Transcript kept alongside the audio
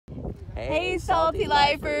Hey, Salty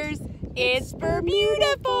Lifers, it's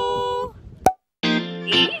Bermuda-ful!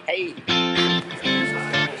 Hey!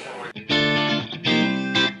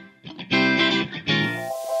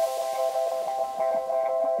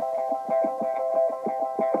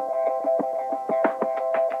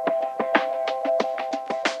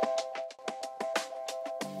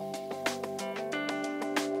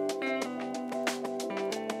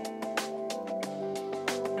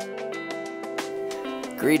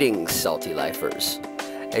 Greetings, Salty Lifers.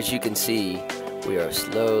 As you can see, we are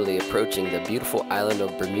slowly approaching the beautiful island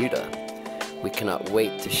of Bermuda. We cannot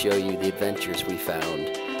wait to show you the adventures we found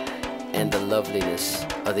and the loveliness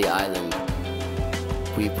of the island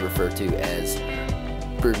we refer to as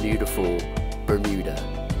Bermuda-ful Bermuda.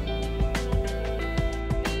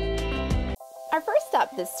 Our first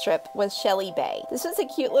stop this trip was Shelly Bay. This was a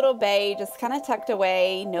cute little bay, just kind of tucked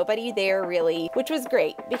away, nobody there really, which was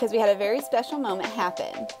great because we had a very special moment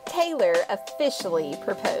happen. Taylor officially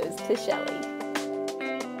proposed to Shelly.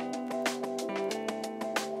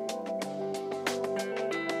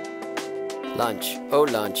 Lunch. Oh,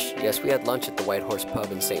 lunch. Yes, we had lunch at the White Horse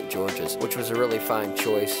Pub in St. George's, which was a really fine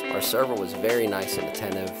choice. Our server was very nice and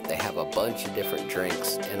attentive. They have a bunch of different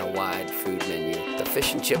drinks and a wide food menu. The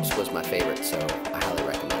fish and chips was my favorite, so I highly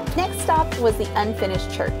recommend. Next stop was the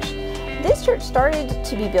unfinished church. This church started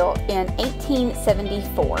to be built in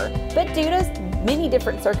 1874, but due to many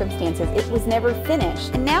different circumstances, it was never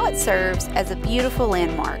finished. And now it serves as a beautiful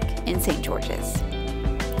landmark in St. George's.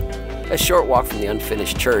 A short walk from the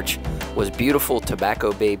unfinished church was beautiful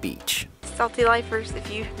Tobacco Bay Beach. Salty Lifers,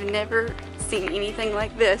 if you've never seen anything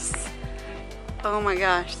like this, oh my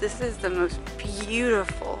gosh, this is the most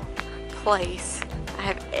beautiful place I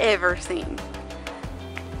have ever seen.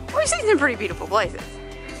 We've seen some pretty beautiful places,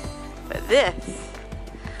 but this,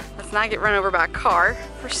 let's not get run over by a car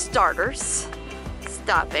for starters.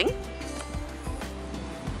 Stopping.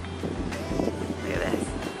 Look at this.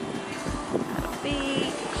 Little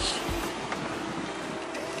beach.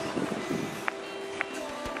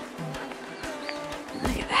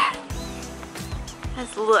 Look at that.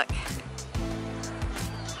 Let's look.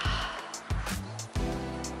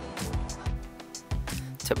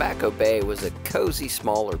 Tobacco Bay was a cozy,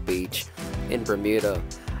 smaller beach in Bermuda.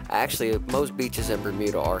 Actually, most beaches in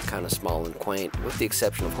Bermuda are kind of small and quaint, with the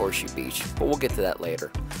exception of Horseshoe Beach, but we'll get to that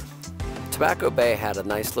later. Tobacco Bay had a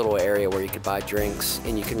nice little area where you could buy drinks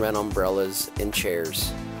and you can rent umbrellas and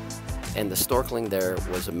chairs, and the snorkeling there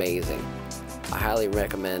was amazing. I highly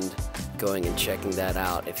recommend going and checking that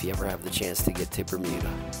out if you ever have the chance to get to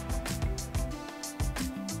Bermuda.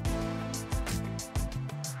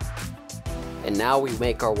 And now we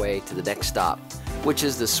make our way to the next stop, which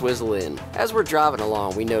is the Swizzle Inn. As we're driving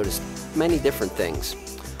along, we noticed many different things,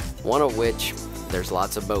 one of which there's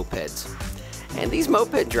lots of mopeds. And these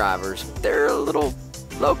moped drivers, they're a little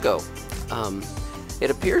loco. It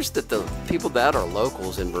appears that the people that are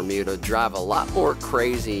locals in Bermuda drive a lot more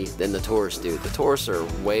crazy than the tourists do. The tourists are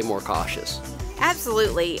way more cautious.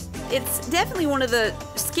 Absolutely. It's definitely one of the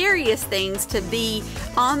scariest things to be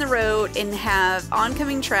on the road and have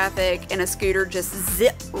oncoming traffic and a scooter just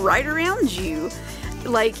zip right around you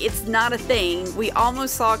like it's not a thing. We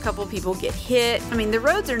almost saw a couple people get hit. I mean, the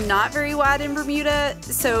roads are not very wide in Bermuda,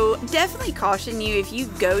 so definitely caution you if you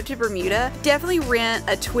go to Bermuda, definitely rent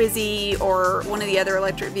a Twizy or one of the other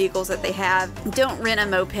electric vehicles that they have. Don't rent a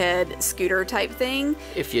moped scooter type thing.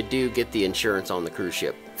 If you do, get the insurance on the cruise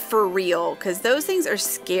ship. For real, because those things are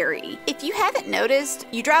scary. If you haven't noticed,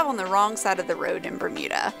 you drive on the wrong side of the road in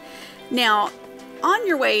Bermuda. Now, on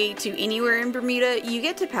your way to anywhere in Bermuda, you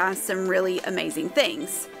get to pass some really amazing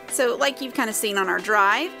things. So like you've kind of seen on our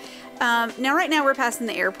drive, now right now we're passing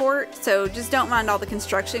the airport, so just don't mind all the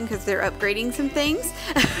construction because they're upgrading some things.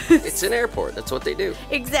 It's an airport, that's what they do.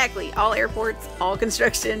 Exactly, all airports, all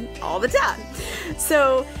construction, all the time.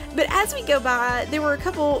 So, but as we go by, there were a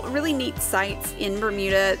couple really neat sights in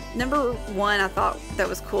Bermuda. Number one I thought that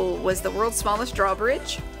was cool was the world's smallest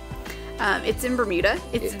drawbridge. It's in Bermuda.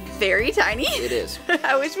 It's very tiny. It is.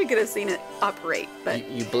 I wish we could have seen it operate, but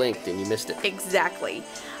you blinked and you missed it. Exactly.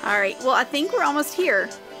 All right. Well, I think we're almost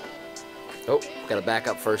here. Oh, gotta back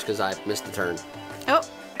up first because I missed the turn. Oh,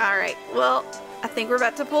 all right. Well, I think we're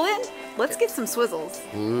about to pull in. Let's get some swizzles.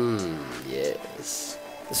 Yes.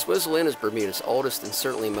 The Swizzle Inn is Bermuda's oldest and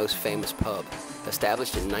certainly most famous pub.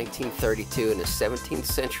 Established in 1932 in a 17th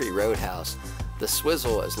century roadhouse, the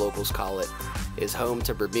Swizzle, as locals call it, is home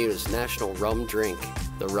to Bermuda's national rum drink,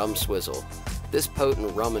 the Rum Swizzle. This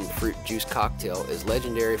potent rum and fruit juice cocktail is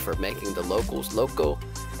legendary for making the locals loco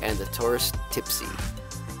and the tourists tipsy.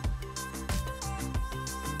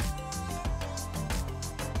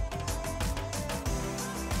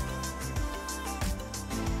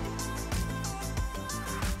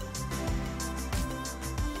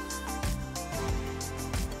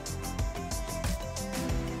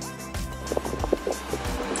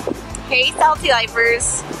 Hey Salty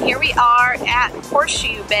Lifers, here we are at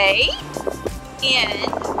Horseshoe Bay in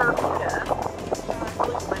Bermuda. I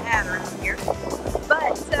lose my hat around here.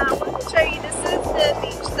 But I wanted to show you, this is the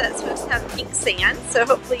beach that's supposed to have pink sand, so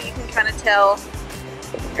hopefully you can kind of tell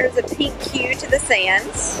there's a pink hue to the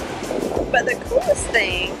sands. But the coolest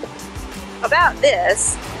thing about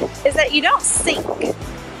this is that you don't sink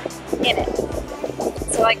in it.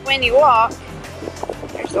 So like when you walk,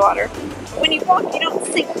 there's the water. When you walk, you don't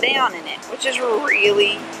sink down in it, which is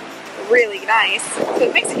really, really nice. So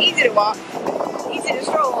it makes it easy to walk, easy to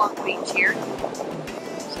stroll along the beach here.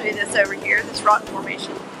 Show you this over here, this rock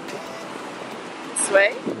formation. This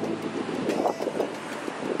way.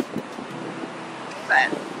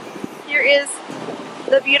 But here is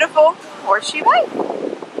the beautiful Horseshoe Bay.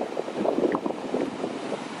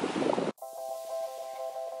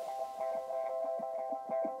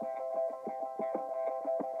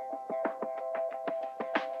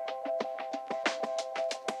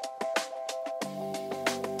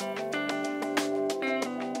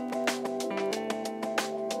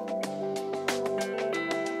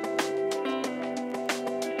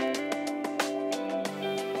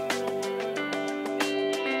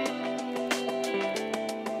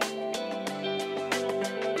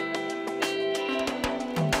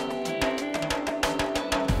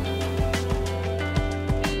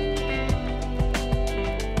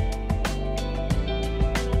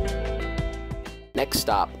 Next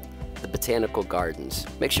stop, the Botanical Gardens.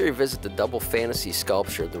 Make sure you visit the Double Fantasy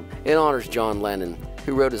sculpture. It honors John Lennon,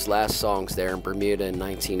 who wrote his last songs there in Bermuda in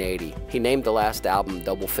 1980. He named the last album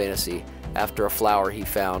Double Fantasy after a flower he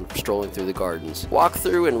found strolling through the gardens. Walk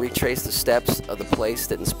through and retrace the steps of the place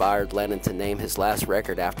that inspired Lennon to name his last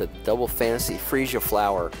record after the Double Fantasy freesia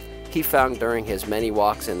flower he found during his many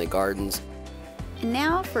walks in the gardens. And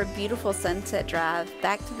now for a beautiful sunset drive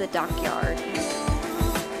back to the dockyard.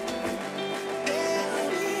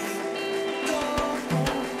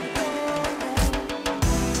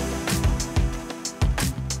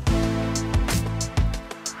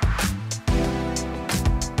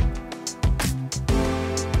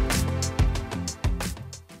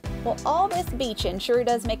 Well, all this beaching sure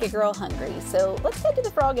does make a girl hungry, so let's head to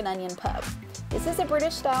the Frog and Onion pub. This is a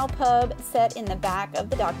British-style pub set in the back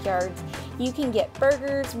of the dockyards. You can get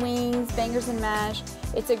burgers, wings, bangers and mash.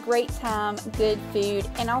 It's a great time, good food,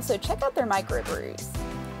 and also check out their microbrews.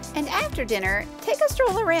 And after dinner, take a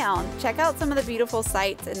stroll around. Check out some of the beautiful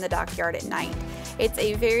sights in the dockyard at night. It's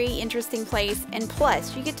a very interesting place, and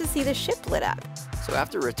plus, you get to see the ship lit up. So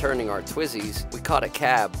after returning our Twizzies, we caught a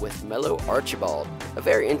cab with Mellow Archibald, a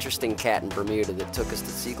very interesting cat in Bermuda that took us to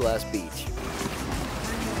Sea Glass Beach.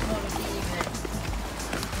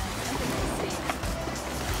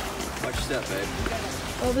 Watch your step, babe.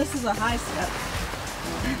 Well, this is a high step.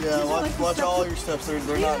 Yeah, watch all your steps.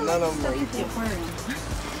 They're not, none of them are The aquarium.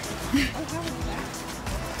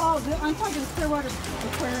 Oh, I'm talking Clearwater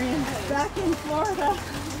Aquarium back in Florida.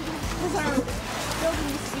 Because our building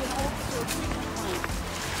used to be an old sewer treatment plant.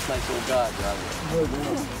 Nice little guy driving.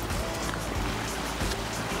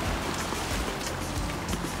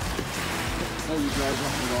 Oh, you drive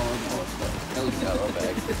off the wall and all stuff. Oh, you got our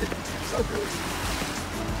bag.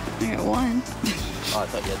 I got one. Oh, I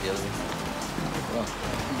thought you had the other one. Well,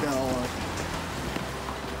 you got all of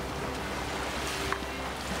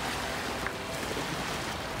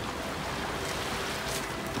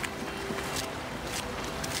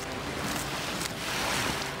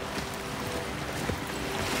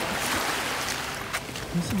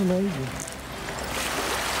This is amazing.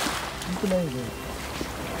 It's amazing.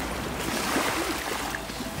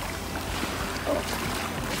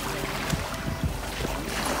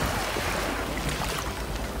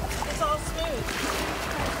 It's all smooth.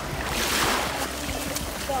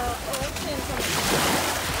 The ocean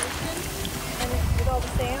and with all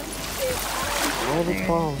the sand, All the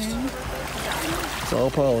polished. It's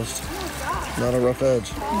all polished. Not a rough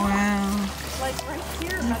edge. Wow. like right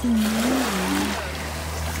here.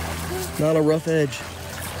 Not a rough edge.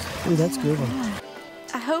 Ooh, that's a good one.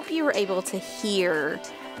 I hope you were able to hear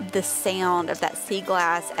the sound of that sea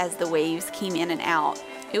glass as the waves came in and out.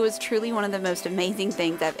 It was truly one of the most amazing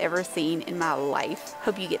things I've ever seen in my life.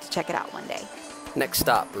 Hope you get to check it out one day. Next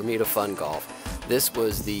stop, Bermuda Fun Golf. This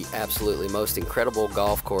was the absolutely most incredible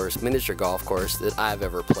golf course, miniature golf course that I've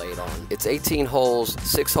ever played on. It's 18 holes,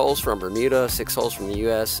 6 holes from Bermuda, 6 holes from the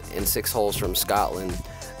US, and 6 holes from Scotland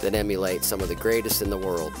that emulate some of the greatest in the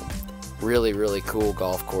world. Really, really cool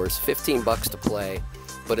golf course. 15 bucks to play,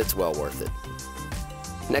 but it's well worth it.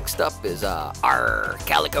 Next up is our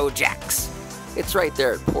Calico Jacks. It's right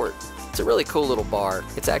there at Port It's a really cool little bar.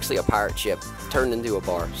 It's actually a pirate ship turned into a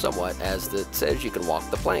bar, somewhat, as it says you can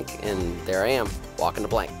walk the plank, and there I am, walking the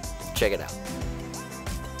plank. Check it out.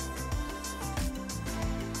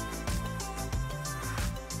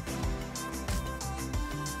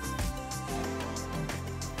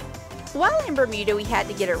 While in Bermuda, we had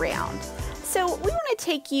to get around, so we want to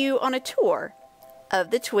take you on a tour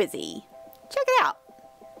of the Twizy. Check it out.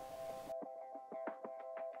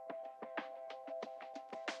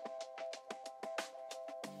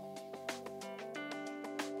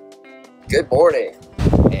 Good morning,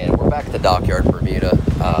 and we're back at the dockyard in Bermuda.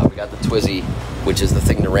 We got the Twizy, which is the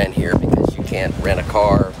thing to rent here because you can't rent a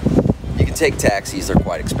car. You can take taxis, they're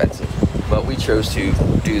quite expensive, but we chose to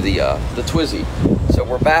do the Twizy. So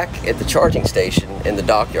we're back at the charging station in the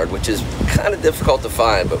dockyard, which is kind of difficult to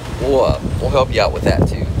find, but we'll help you out with that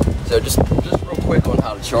too. So just real quick on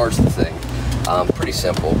how to charge the thing. Pretty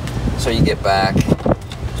simple. So you get back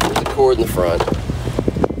with the cord in the front,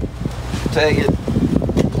 tag it,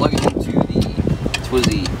 plug it into the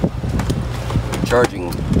Twizy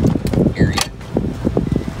charging area.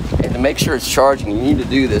 And to make sure it's charging, you need to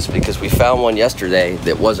do this because we found one yesterday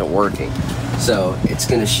that wasn't working. So it's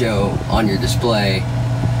going to show on your display,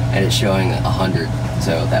 and it's showing 100.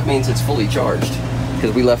 So that means it's fully charged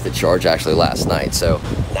because we left it charged actually last night. So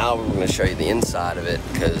now we're going to show you the inside of it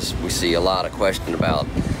because we see a lot of question about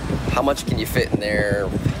how much can you fit in there,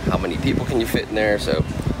 how many people can you fit in there. So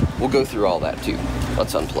we'll go through all that too.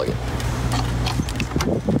 Let's unplug it.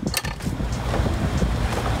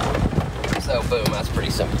 So boom, that's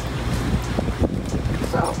pretty simple.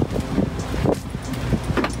 So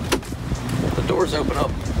the doors open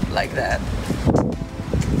up like that.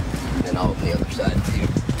 And then I'll open the other side too.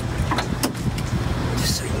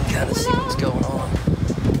 Just so you can kind of see what's going on.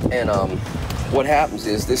 And what happens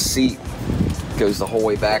is this seat goes the whole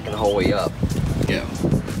way back and the whole way up. Yeah.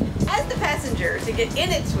 As the passenger, to get in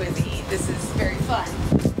at Twizy, this is very fun.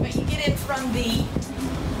 But you get in from the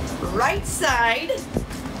right side.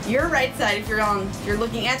 Your right side, if you're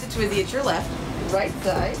looking at the Twizy, it's your left. Right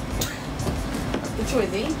side. The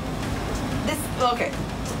Twizy. Okay.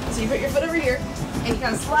 So you put your foot over here and you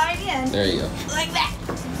kind of slide in. There you go. Like that.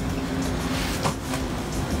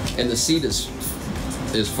 And the seat is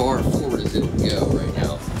as far forward as it will go right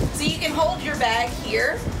now. So you can hold your bag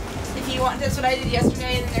here if you want. That's what I did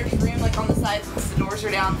yesterday. And then there's room like on the sides since the doors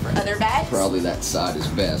are down for other bags. Probably that side is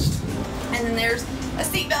best. And then there's a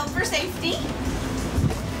seat belt for safety.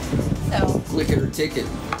 So Click it or ticket.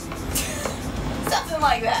 something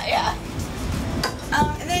like that, yeah.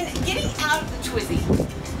 And then getting out of the Twizy.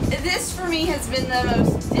 This for me has been the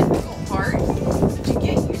most difficult part to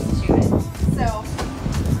get used to it. So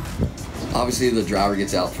Obviously the driver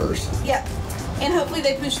gets out first. Yep. And hopefully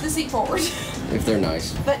they push the seat forward. If they're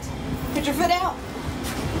nice. But put your foot out.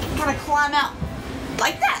 Kind of climb out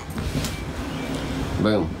like that.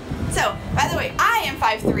 Boom. So, by the way, I am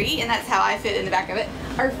 5'3", and that's how I fit in the back of it.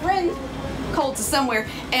 Our friend Colt's somewhere,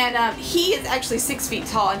 and he is actually 6 feet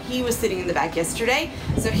tall, and he was sitting in the back yesterday,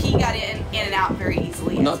 so he got in and out very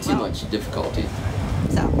easily. Not too much difficulty.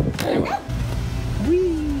 So, there we Anyway. go.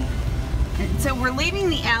 Whee! And so we're leaving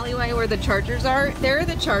the alleyway where the chargers are. There are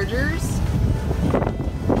the chargers.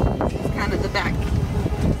 It's kind of the back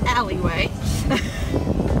alleyway.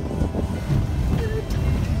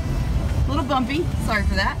 A little bumpy. Sorry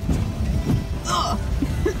for that. Ugh.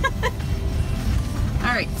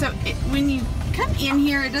 Alright, so when you come in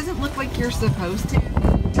here, it doesn't look like you're supposed to,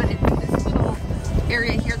 but it's this little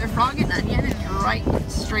area here, the frog and onion is right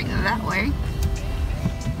straight that way.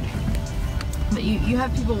 But you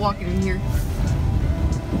have people walking in here.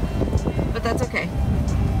 But that's okay.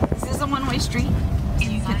 This is a one-way street.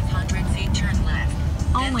 In 500 feet, turn left.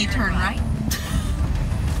 Only turn right.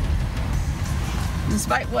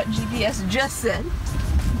 Despite what GPS just said.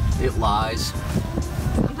 It lies.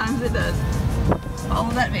 Sometimes it does.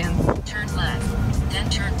 Follow that van. Turn left, then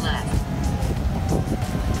turn left.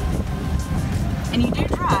 And you do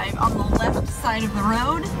drive on the left side of the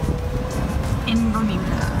road in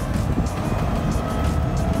Bermuda.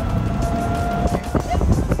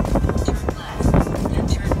 Turn left, then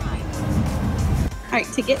turn right.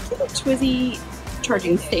 Alright, to get to the Twizy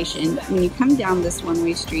charging station, when you come down this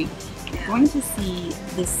one-way street, you're going to see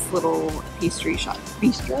this little pastry shop.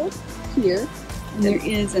 Bistro here. And there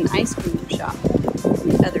is an ice cream shop on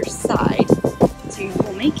the other side. So you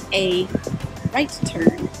will make a right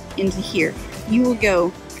turn into here. You will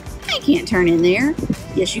go, I can't turn in there.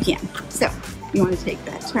 Yes, you can. So you want to take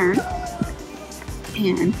that turn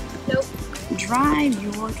and drive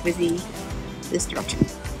your Twizy this direction.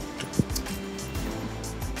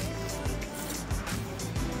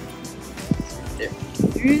 There.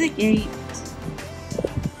 through the gate.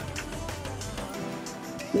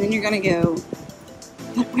 And then you're gonna go,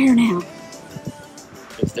 but where now?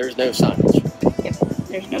 Because there's no signage. Yep,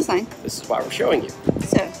 there's no sign. This is why we're showing you.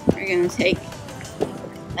 So we're gonna take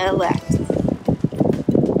a left.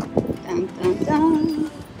 Dun dun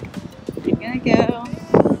dun. We're gonna go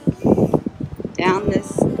down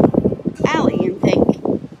this alley and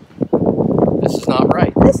think, This is not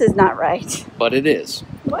right. this is not right. But it is.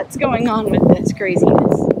 What's going on with this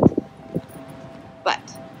craziness? But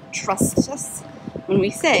trust us when we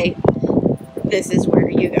say this is where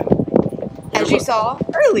you go. As you saw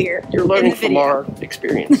earlier. You're learning from our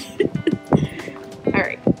experience.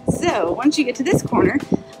 Alright, so once you get to this corner,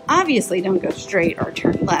 obviously don't go straight or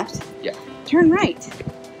turn left. Yeah. Turn right.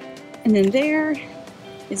 And then there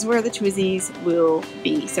is where the Twizzies will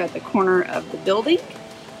be. So at the corner of the building,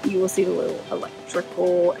 you will see the little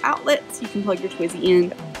electrical outlets. You can plug your Twizzy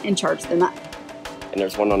in and charge them up. And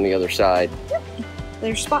there's one on the other side. Yep.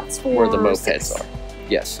 There's spots for where the mopeds 6. are.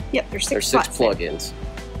 Yes. Yep, there's 6 There's 6 spots there. plug-ins.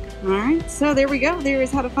 Alright, so there we go. There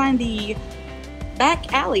is how to find the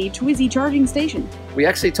back alley Twizzy charging station. We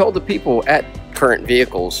actually told the people at Current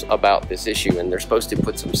Vehicles about this issue, and they're supposed to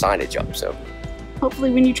put some signage up. So,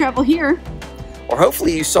 Hopefully when you travel here, or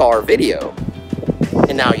hopefully you saw our video,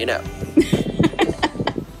 and now you know.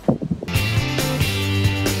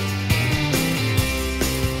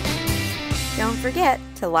 don't forget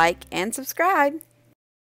to like and subscribe.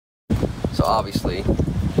 So obviously,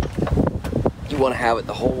 you want to have it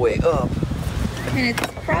the whole way up. And it's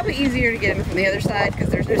probably easier to get in from the other side because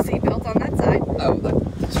there's no seatbelt on that side. Oh,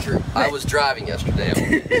 that's true. I was driving yesterday,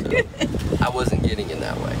 so I wasn't getting in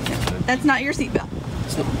that way. That's not your seatbelt.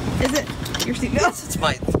 It's not, Is it your seatbelt? yes, it's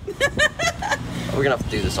my... We're going to have to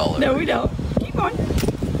do this all over. No, we don't. Keep going.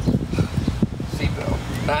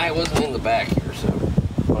 Seatbelt. Nah, I wasn't in the back here, so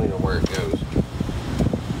I don't even know where it goes.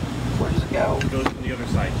 Where does it go? It goes on the other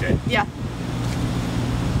side, Jay. Yeah,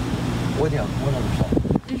 What other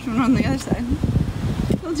side? there's one on the other side.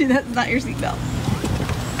 I told you that's not your seatbelt.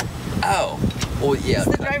 Oh. Well, yeah.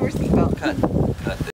 It's the driver's seatbelt. Cut